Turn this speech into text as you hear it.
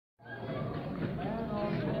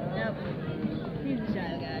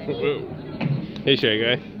Hey, Shy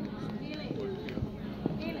Guy.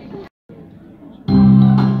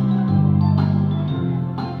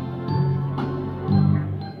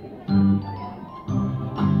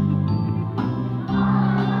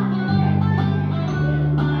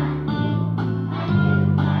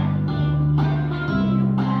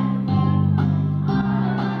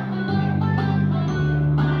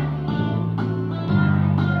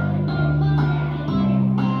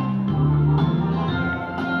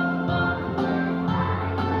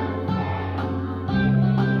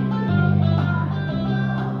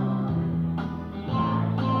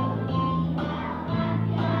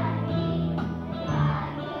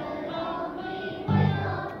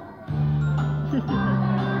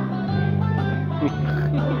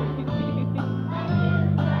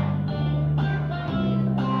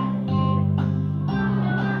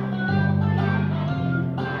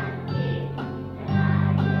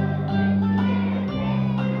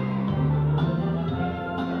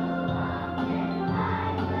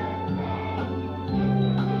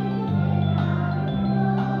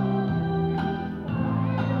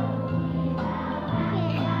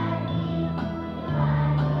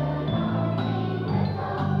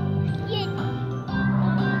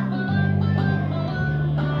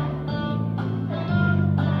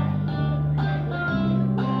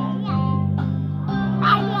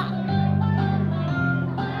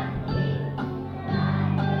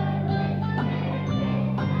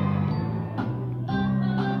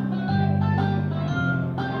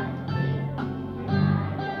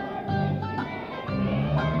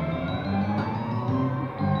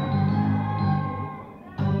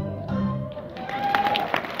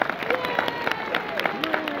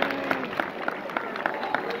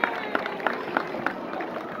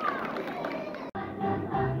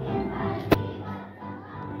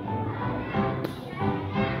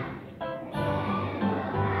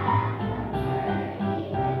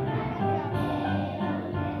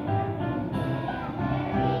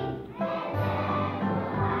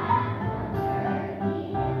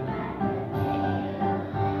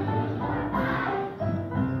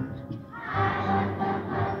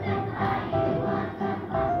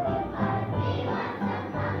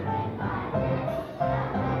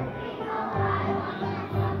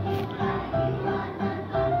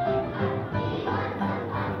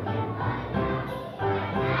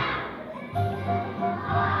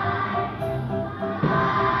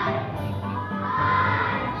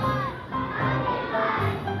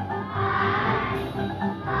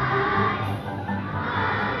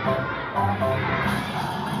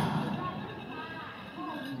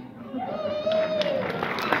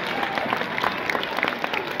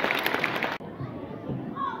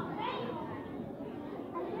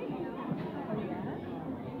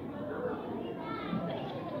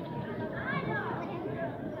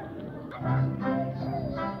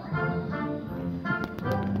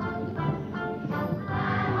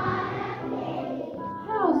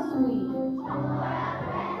 How sweet.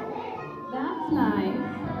 That's nice.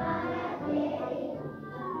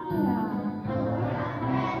 Yeah.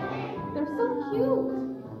 They're so cute.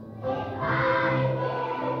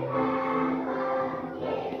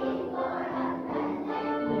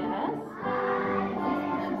 Yes.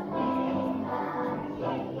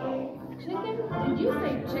 Chicken? Did you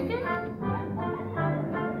say chicken?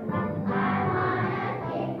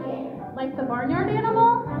 Like the barnyard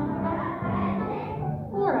animal?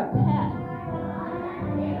 Or a pet?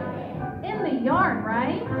 In the yard,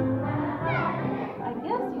 right? I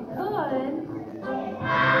guess you could.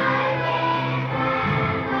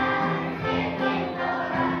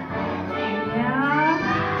 Yeah.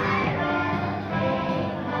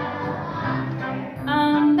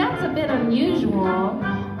 That's a bit unusual.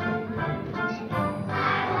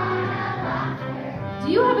 Do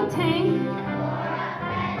you have a tank?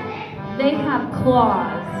 They have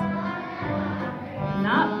claws.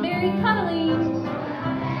 Not very cuddly.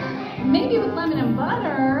 Maybe with lemon and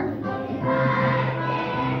butter.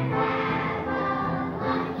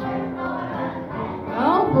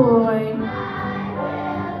 Oh boy.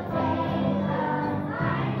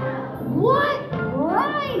 What?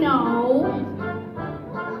 Rhino?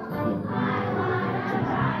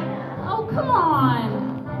 Oh, come on.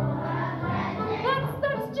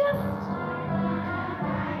 That's just...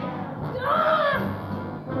 Ah!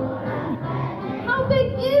 How big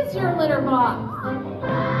is your litter box?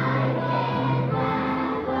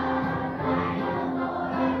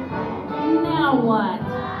 Now what?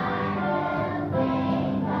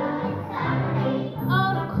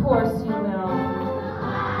 Of course you will.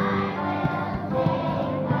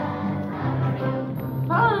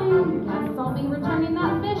 Fine, guess I'll be returning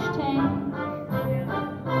that fish tank.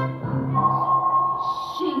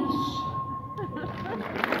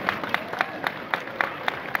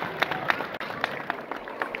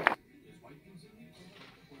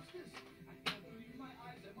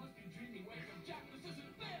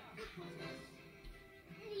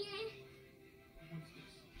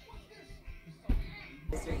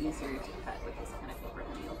 your teeth cut with this kind of paper,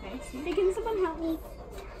 honey, okay? Can someone help me?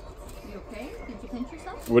 You okay? Did you pinch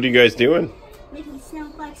yourself? What are you guys doing? Making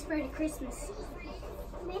snowflakes for Christmas.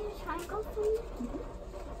 Maybe try to go for me.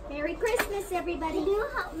 Merry Christmas, everybody. Can you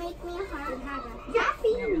help make me a heart?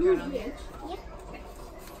 Happy New Year. Yep. Okay.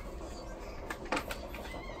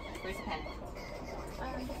 Where's the pen?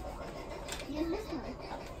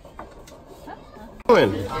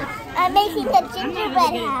 I'm making a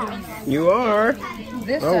gingerbread house. You are?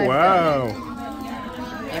 Oh, wow.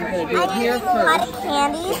 I'm going to do I it here need a lot first. of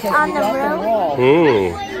candies on the room.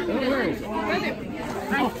 Ooh.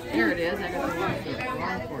 Here it is. I got the one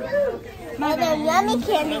for it. And they're yummy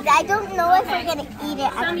candies. I don't know if we're going to eat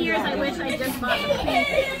it. Some years I wish I just bought the pink.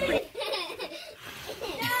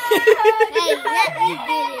 Hey, let me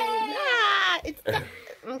do it.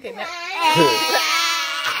 Okay,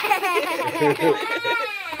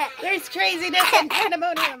 there's craziness and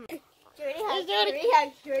pandemonium. Jordy hug.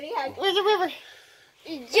 Jordy hug. Where's the river?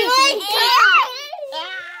 Join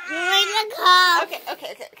the call.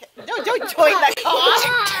 Okay. Don't join the call.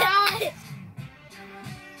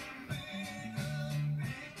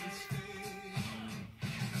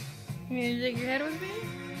 You gonna shake your head with me?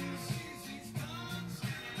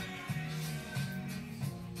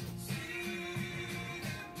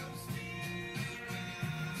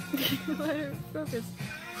 Let her focus.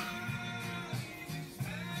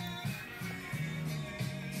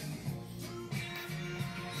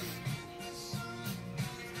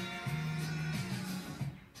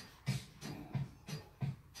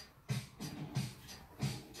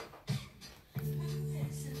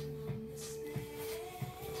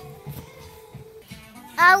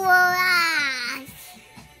 I will ask.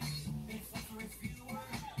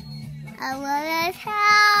 I will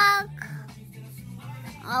attack.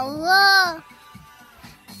 I will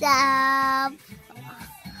stop.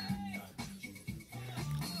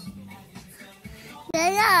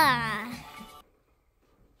 Yeah.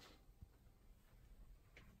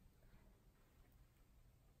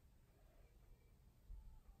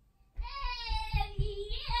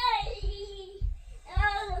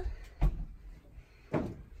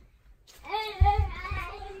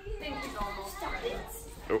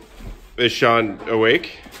 Oh. Is Sean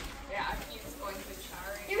awake? Yeah, he's going to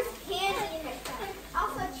shower. There's candy in it.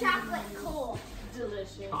 Also chocolate coal.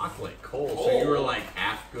 Delicious. Chocolate coal. So you were like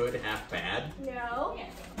half good, half bad? No.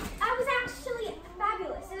 I was actually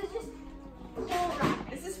fabulous. It was just coal wrap.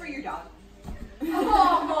 This is for your dog.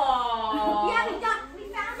 Oh. Yeah, we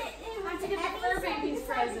found it. It was to get the heavy, fur so we baby's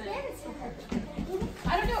decided to present. give it to her. I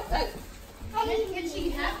don't know. Hey, Did she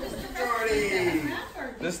have this?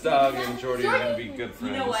 This dog and Jordy are gonna be good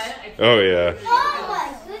friends. You know what? Oh, yeah. oh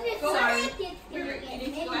my goodness. Sorry. Somebody gets You gonna get need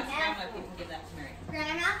to maybe go ask that. Grandma if you can give that to Mary.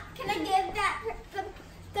 Grandma, can I give that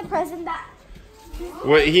the present that?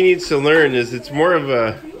 What he needs to learn is it's more of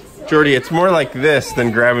a... Jordy, it's more like this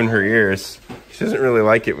than grabbing her ears. She doesn't really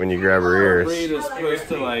like it when you grab her ears. Reed is supposed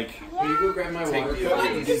to like. Will you go grab my water cup?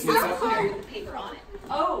 The paper on it.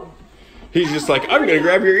 Oh. He's just like, I'm going to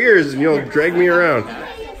grab your ears and you'll drag me around.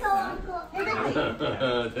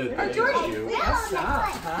 Jordy,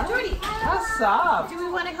 what's up? Do we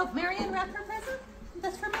want to help Marianne wrap her present?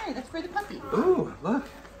 That's for Mary. That's for the puppy. Ooh, look.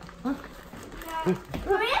 Grandpa,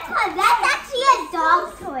 that's actually a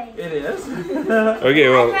dog toy. It is. Okay,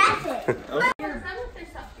 well... Wrap it. Some of their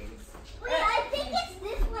stuffies. Wait, I think it's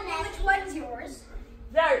this one. Which one's yours?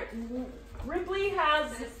 There, Ripley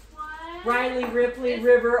has Riley, Ripley,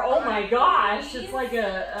 River. Oh my gosh, it's like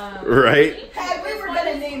a. Right? Hey, we were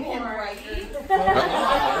gonna name him Riker.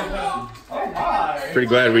 Pretty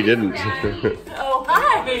glad we didn't. Oh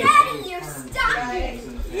hi. Daddy, you're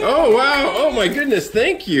stocking. Oh, wow. Oh, my goodness.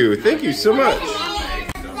 Thank you. Thank you so much.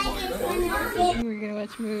 We're gonna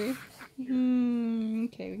watch a movie.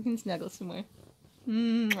 Okay, we can snuggle some more.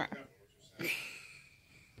 Mwah.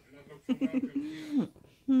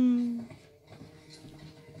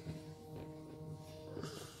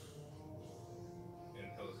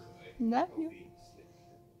 Love you.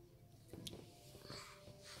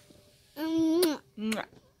 Mwah.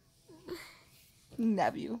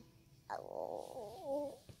 Love you.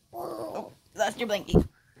 Oh, lost your blankie.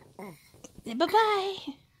 Say bye-bye.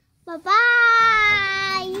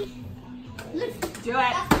 Bye-bye. Do it.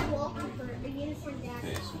 That's the wallpaper. Are you gonna send that?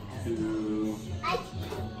 Two, I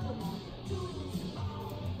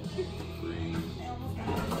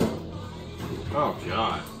Oh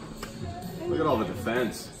God. Look at all the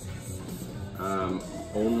defense.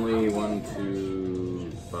 Only 1,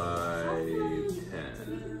 2, 5,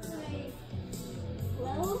 10.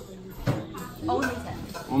 Only 10.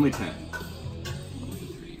 Only 10. 1,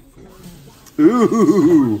 2, 3, 4.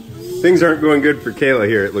 Ooh. Things aren't going good for Kayla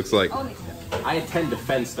here, it looks like. I intend to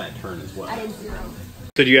fence that turn as well.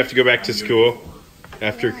 So do you have to go back to school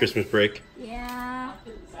after Christmas break? Yeah.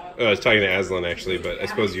 Oh, I was talking to Aslan actually, but I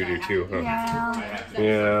suppose you do too, huh?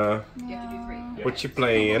 Yeah. Yeah. What you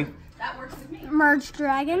playing? Merge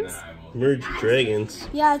Dragons. Merge Dragons.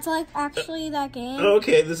 Yeah, it's like actually that game. Oh,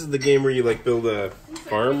 okay, this is the game where you like build a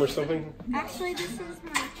farm or something? Actually, this is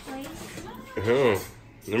my place. Oh.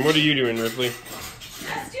 And what are you doing, Ripley?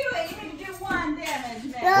 Let's do it. You can do 1 damage,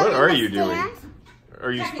 man. What are you doing?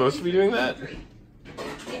 Are you supposed to be doing that?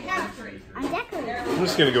 You have 3. I'm decorating. I'm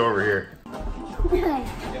just gonna go over here.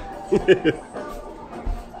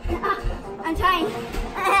 I'm trying.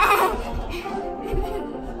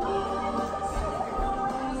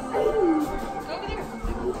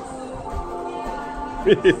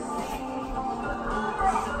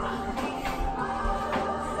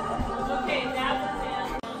 Okay, that was it.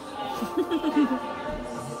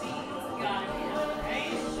 Got it,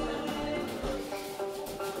 right?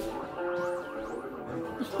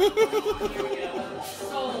 Here we go.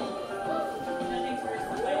 So, nothing's worse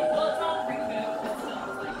than waiting. Well, it's all free food,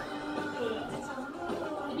 but still, it's like,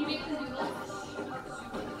 Did you make the noodles?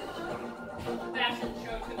 Fashion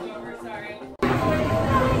show took over, sorry.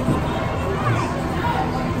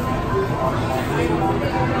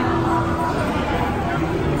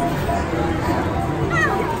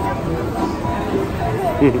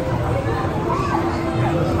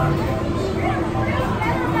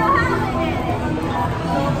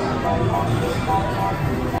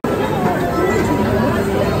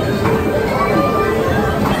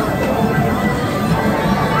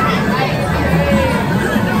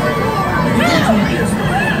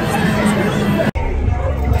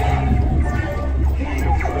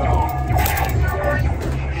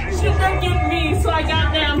 Should they get me, so I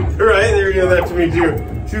got them. Right, they were doing that to me too.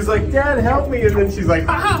 She was like, Dad, help me, and then she's like,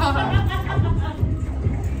 ha ha ha.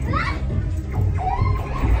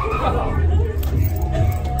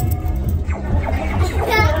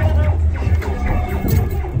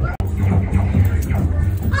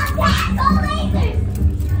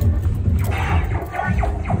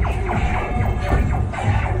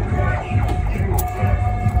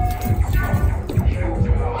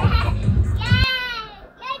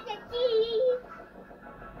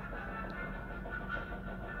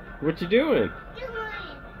 What you doing?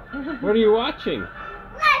 What are you watching?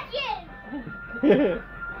 Legend!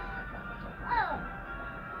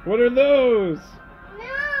 What are those?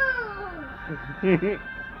 No!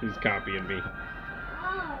 He's copying me.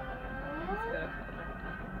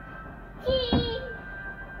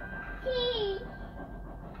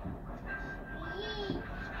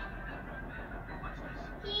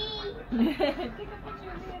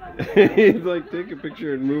 He's like, take a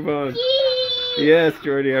picture and move on. Yes,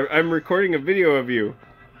 Jordy, I'm recording a video of you.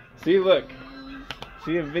 See, look.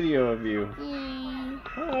 See a video of you.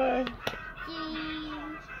 Hi.